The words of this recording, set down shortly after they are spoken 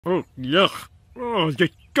Oh, yuck. Oh,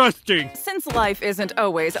 disgusting. Since life isn't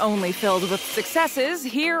always only filled with successes,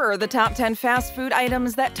 here are the top 10 fast food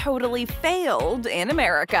items that totally failed in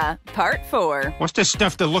America. Part 4. What's this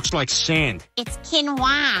stuff that looks like sand? It's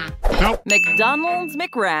quinoa. Nope. McDonald's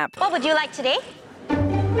McWrap. What would you like today?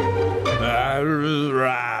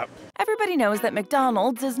 Wrap. Everybody knows that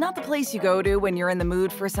McDonald's is not the place you go to when you're in the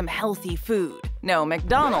mood for some healthy food. No,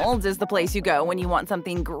 McDonald's is the place you go when you want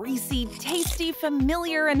something greasy, tasty,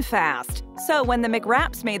 familiar, and fast. So when the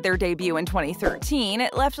McWraps made their debut in 2013,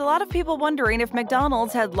 it left a lot of people wondering if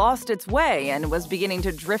McDonald's had lost its way and was beginning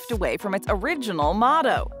to drift away from its original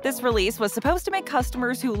motto. This release was supposed to make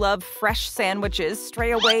customers who love fresh sandwiches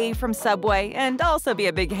stray away from Subway and also be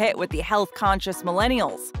a big hit with the health-conscious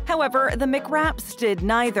millennials. However, the McWraps did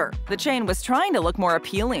neither. The chain was trying to look more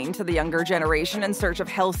appealing to the younger generation in search of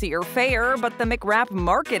healthier fare, but the McWrap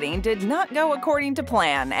marketing did not go according to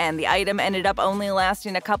plan, and the item ended up only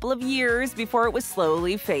lasting a couple of years before it was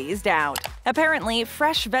slowly phased out. Apparently,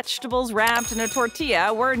 fresh vegetables wrapped in a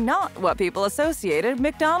tortilla were not what people associated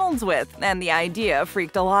McDonald's with, and the idea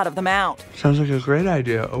freaked a lot of them out. Sounds like a great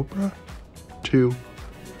idea, Oprah. 2,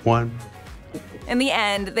 1. In the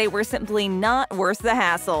end, they were simply not worth the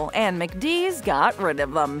hassle, and McD's got rid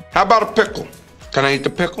of them. How about a pickle? Can I eat the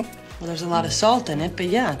pickle? Well, there's a lot of salt in it, but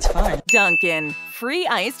yeah, it's fine. Dunkin, free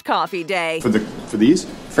iced coffee day. For these?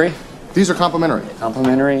 Free. These are complimentary.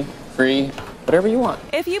 Complimentary, free, whatever you want.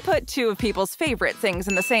 If you put two of people's favorite things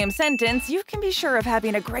in the same sentence, you can be sure of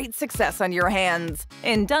having a great success on your hands.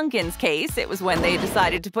 In Dunkin's case, it was when they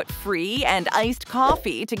decided to put free and iced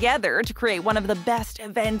coffee together to create one of the best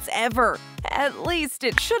events ever. At least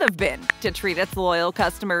it should have been. To treat its loyal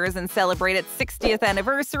customers and celebrate its 60th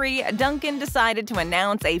anniversary, Dunkin decided to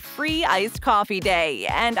announce a free iced coffee day,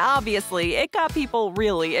 and obviously it got people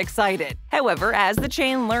really excited. However, as the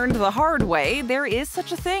chain learned the hard way, there is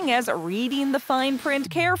such a thing as reading the fine print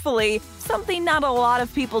carefully, something not a lot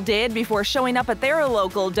of people did before showing up at their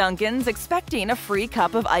local Dunkins expecting a free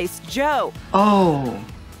cup of iced joe. Oh,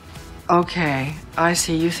 okay. I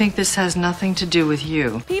see. You think this has nothing to do with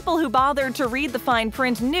you. People who bothered to read the fine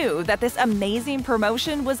print knew that this amazing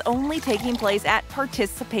promotion was only taking place at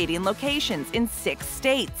participating locations in 6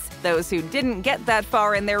 states. Those who didn't get that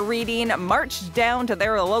far in their reading marched down to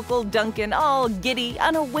their local Dunkin' all giddy,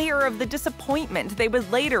 unaware of the disappointment they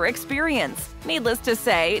would later experience. Needless to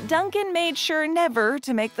say, Dunkin' made sure never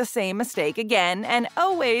to make the same mistake again and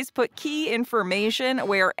always put key information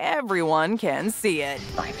where everyone can see it.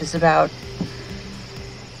 Life is about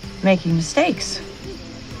making mistakes,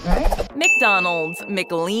 right? McDonald's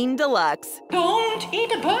McLean Deluxe. Don't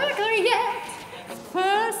eat a burger yet.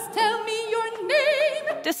 First tell me your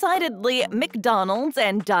name. Decidedly, McDonald's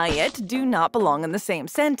and diet do not belong in the same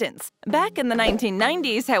sentence. Back in the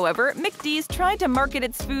 1990s, however, McD's tried to market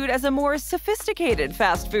its food as a more sophisticated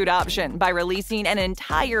fast food option by releasing an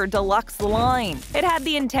entire deluxe line. It had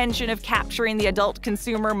the intention of capturing the adult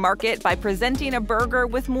consumer market by presenting a burger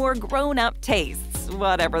with more grown-up tastes,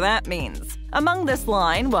 whatever that means. Among this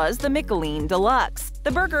line was the McLean Deluxe.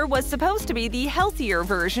 The burger was supposed to be the healthier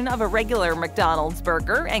version of a regular McDonald's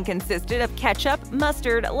burger and consisted of ketchup,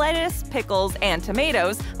 mustard, lettuce, pickles, and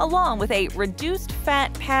tomatoes, along with a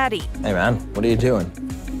reduced-fat patty. Hey man, what are you doing?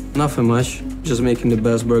 Nothing much. Just making the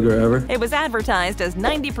best burger ever. It was advertised as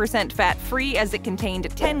 90% fat-free as it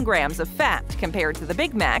contained 10 grams of fat, compared to the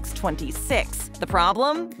Big Mac's 26. The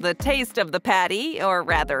problem? The taste of the patty, or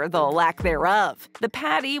rather, the lack thereof. The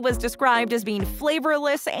patty was described as being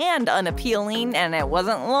flavorless and unappealing, and it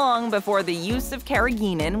wasn't long before the use of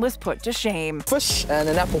carrageenan was put to shame. Fish and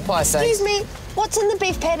an apple pie, say. Excuse me, what's in the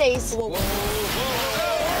beef patties?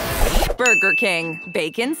 Burger King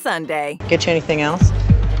Bacon Sundae. Get you anything else?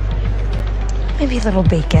 Maybe a little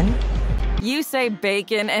bacon. You say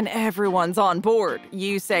bacon and everyone's on board.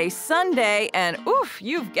 You say Sundae and oof,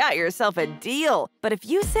 you've got yourself a deal. But if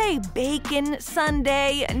you say bacon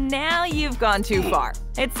Sundae, now you've gone too far.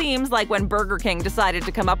 It seems like when Burger King decided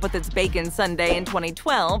to come up with its Bacon Sundae in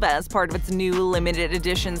 2012 as part of its new limited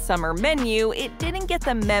edition summer menu, it didn't get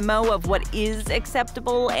the memo of what is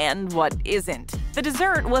acceptable and what isn't. The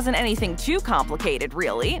dessert wasn't anything too complicated,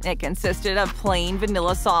 really. It consisted of plain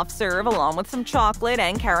vanilla soft serve along with some chocolate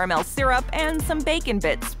and caramel syrup and some bacon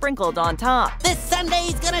bits sprinkled on top. This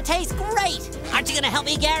Sunday's gonna taste great. Aren't you gonna help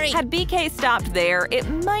me, Gary? Had BK stopped there, it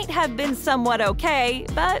might have been somewhat okay,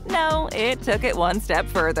 but no, it took it one step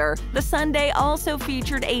further. The Sundae also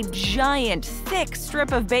featured a giant, thick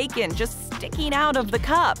strip of bacon just sticking out of the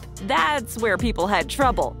cup. That's where people had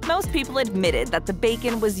trouble. Most people admitted that the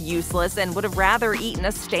bacon was useless and would have rather eaten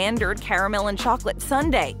a standard caramel and chocolate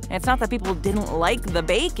sundae. It's not that people didn't like the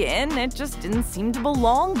bacon, it just didn't seem to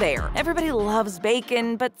belong there. Everybody loves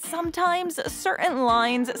bacon, but sometimes certain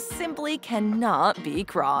lines simply cannot be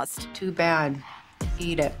crossed. Too bad.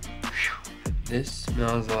 Eat it. This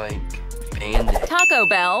smells like Band-Aid. Taco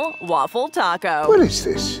Bell Waffle Taco. What is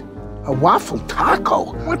this? A waffle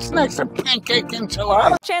taco? What's next, a pancake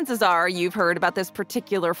enchilada? Chances are you've heard about this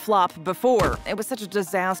particular flop before. It was such a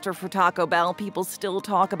disaster for Taco Bell, people still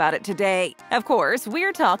talk about it today. Of course,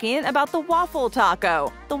 we're talking about the waffle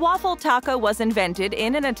taco. The waffle taco was invented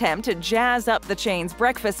in an attempt to jazz up the chain's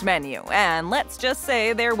breakfast menu, and let's just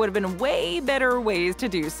say there would have been way better ways to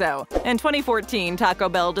do so. In 2014, Taco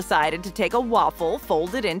Bell decided to take a waffle,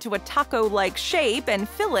 fold it into a taco-like shape, and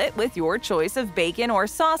fill it with your choice of bacon or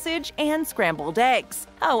sausage and scrambled eggs.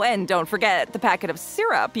 Oh, and don't forget the packet of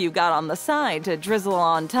syrup you got on the side to drizzle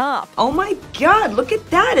on top. Oh my God, look at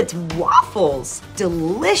that, it's waffles!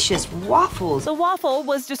 Delicious waffles! The waffle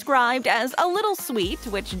was described as a little sweet,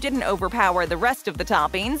 which didn't overpower the rest of the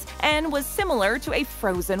toppings, and was similar to a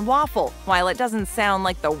frozen waffle. While it doesn't sound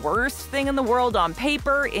like the worst thing in the world on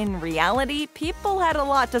paper, in reality, people had a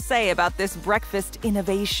lot to say about this breakfast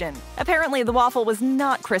innovation. Apparently, the waffle was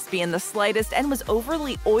not crispy in the slightest and was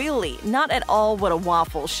overly oily, not at all what a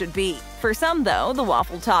waffle should be. For some, though, the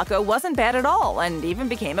waffle taco wasn't bad at all and even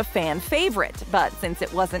became a fan favorite. But since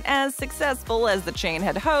it wasn't as successful as the chain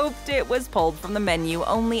had hoped, it was pulled from the menu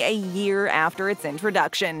only a year after its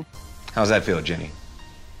introduction. How's that feel, Jenny?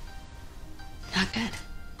 Not good.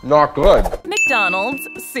 Not good. McDonald's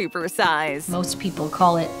Supersize. Most people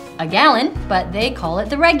call it a gallon, but they call it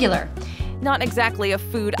the regular. Not exactly a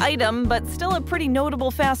food item, but still a pretty notable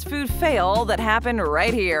fast food fail that happened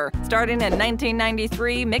right here. Starting in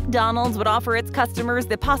 1993, McDonald's would offer its customers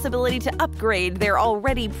the possibility to upgrade their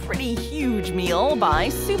already pretty huge meal by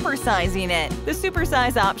supersizing it. The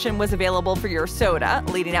supersize option was available for your soda,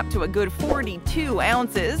 leading up to a good 42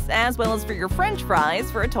 ounces, as well as for your French fries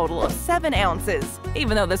for a total of 7 ounces.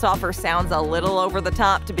 Even though this offer sounds a little over the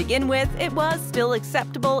top to begin with, it was still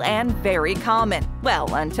acceptable and very common.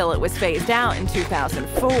 Well, until it was phased out in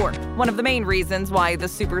 2004. One of the main reasons why the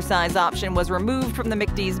supersize option was removed from the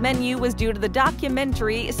McD's menu was due to the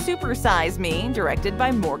documentary Supersize Me, directed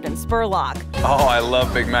by Morgan Spurlock. Oh, I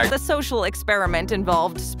love Big Mac. The social experiment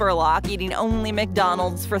involved Spurlock eating only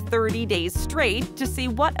McDonald's for 30 days straight to see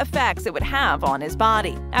what effects it would have on his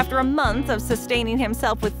body. After a month of sustaining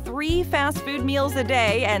himself with 3 fast food meals a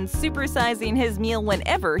day and supersizing his meal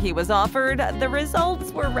whenever he was offered, the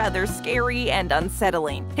results were rather scary and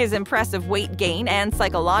unsettling. His impressive weight gain and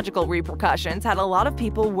psychological repercussions had a lot of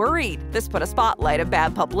people worried. This put a spotlight of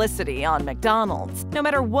bad publicity on McDonald's. No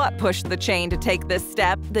matter what pushed the chain to take this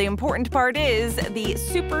step, the important part is the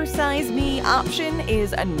Supersize Me option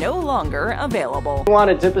is no longer available. You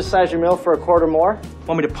want to dip-a-size your meal for a quarter more?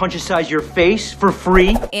 Want me to punch-a-size your face for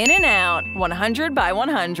free? In-N-Out, 100 by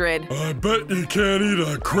 100. I bet you can't eat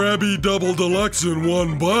a Krabby Double Deluxe in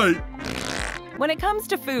one bite. When it comes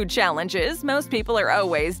to food challenges, most people are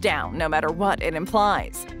always down, no matter what it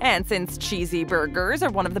implies. And since cheesy burgers are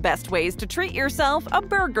one of the best ways to treat yourself, a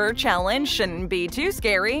burger challenge shouldn't be too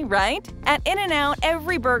scary, right? At In-N-Out,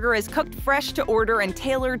 every burger is cooked fresh to order and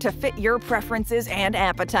tailored to fit your preferences and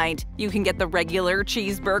appetite. You can get the regular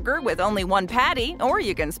cheeseburger with only 1 patty, or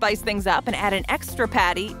you can spice things up and add an extra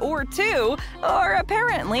patty, or 2, or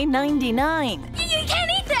apparently 99. You can't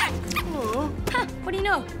eat that! Huh, what do you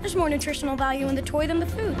know? There's more nutritional value in the toy than the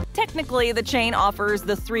food. Technically, the chain offers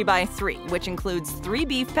the 3x3, which includes 3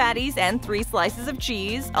 beef patties and 3 slices of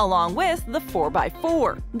cheese, along with the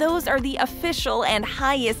 4x4. Those are the official and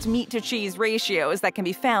highest meat-to-cheese ratios that can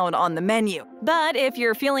be found on the menu. But if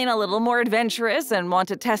you're feeling a little more adventurous and want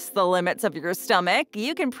to test the limits of your stomach,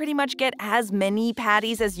 you can pretty much get as many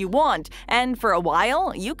patties as you want. And for a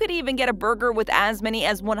while, you could even get a burger with as many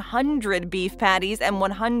as 100 beef patties and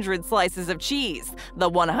 100 slices of cheese. The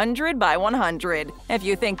 100 by 100. If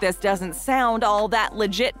you think this doesn't sound all that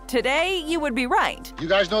legit today, you would be right. You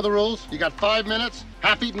guys know the rules? You got 5 minutes.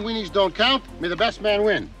 Half-eaten weenies don't count. May the best man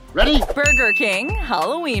win. Ready? Burger King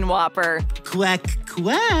Halloween Whopper. Quack,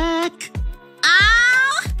 quack.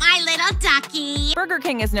 Oh, my little ducky. Burger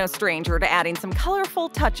King is no stranger to adding some colorful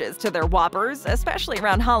touches to their Whoppers, especially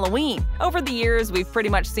around Halloween. Over the years, we've pretty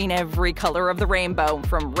much seen every color of the rainbow,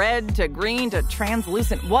 from red to green to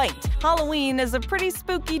translucent white. Halloween is a pretty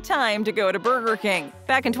spooky time to go to Burger King.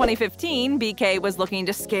 Back in 2015, BK was looking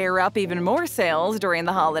to scare up even more sales during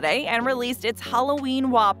the holiday and released its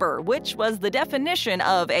Halloween Whopper, which was the definition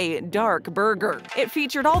of a dark burger. It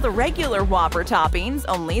featured all the regular Whopper toppings,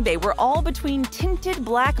 only they were all between tinted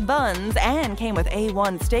black buns and came with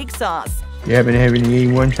A1 steak sauce. You happen to have any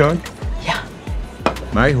A1 sauce? Yeah.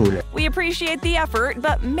 My hula. We appreciate the effort,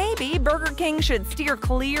 but maybe Burger King should steer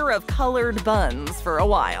clear of colored buns for a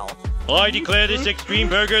while. I declare this extreme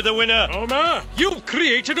burger the winner. Homer, you've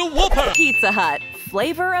created a Whopper! Pizza Hut,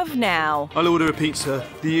 flavor of now. I'll order a pizza.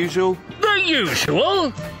 The usual? The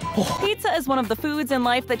usual? Pizza is one of the foods in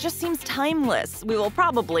life that just seems timeless. We will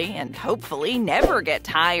probably, and hopefully, never get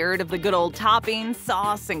tired of the good old toppings,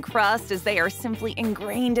 sauce, and crust, as they are simply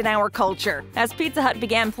ingrained in our culture. As Pizza Hut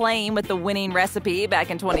began playing with the winning recipe back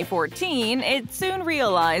in 2014, it soon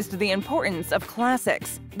realized the importance of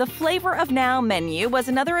classics. The Flavor of Now menu was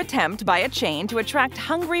another attempt by a chain to attract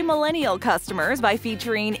hungry millennial customers by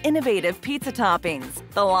featuring innovative pizza toppings.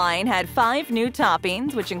 The line had 5 new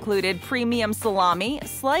toppings, which included premium salami,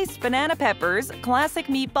 sliced banana peppers, classic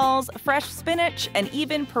meatballs, fresh spinach, and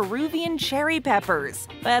even Peruvian cherry peppers.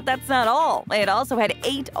 But that's not all. It also had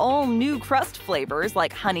 8 all-new crust flavors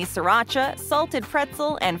like honey sriracha, salted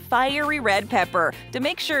pretzel, and fiery red pepper to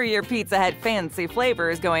make sure your pizza had fancy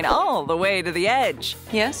flavors going all the way to the edge.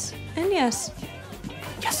 Yes, and yes.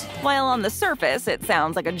 Yes. While on the surface it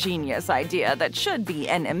sounds like a genius idea that should be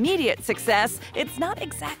an immediate success, it's not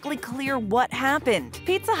exactly clear what happened.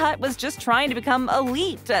 Pizza Hut was just trying to become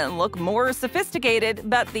elite and look more sophisticated,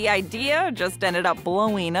 but the idea just ended up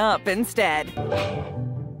blowing up instead.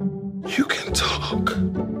 You can talk.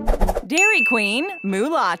 Dairy Queen Moo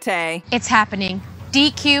Latte. It's happening.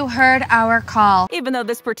 DQ heard our call. Even though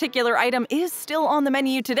this particular item is still on the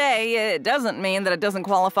menu today, it doesn't mean that it doesn't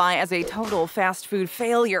qualify as a total fast food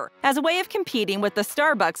failure. As a way of competing with the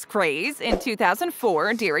Starbucks craze, in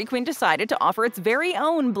 2004, Dairy Queen decided to offer its very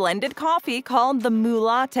own blended coffee called the Moo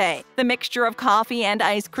Latte. The mixture of coffee and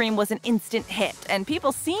ice cream was an instant hit, and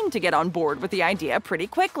people seemed to get on board with the idea pretty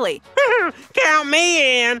quickly. Count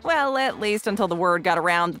me in! Well, at least until the word got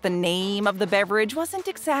around that the name of the beverage wasn't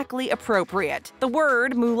exactly appropriate. The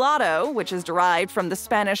word mulatto, which is derived from the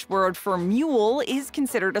Spanish word for mule, is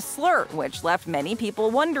considered a slur, which left many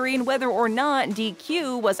people wondering whether or not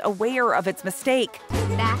DQ was aware of its mistake.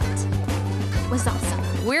 That was awesome.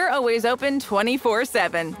 We're always open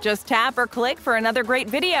 24/7. Just tap or click for another great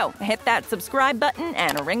video, hit that subscribe button,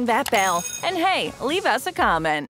 and ring that bell. And hey, leave us a comment.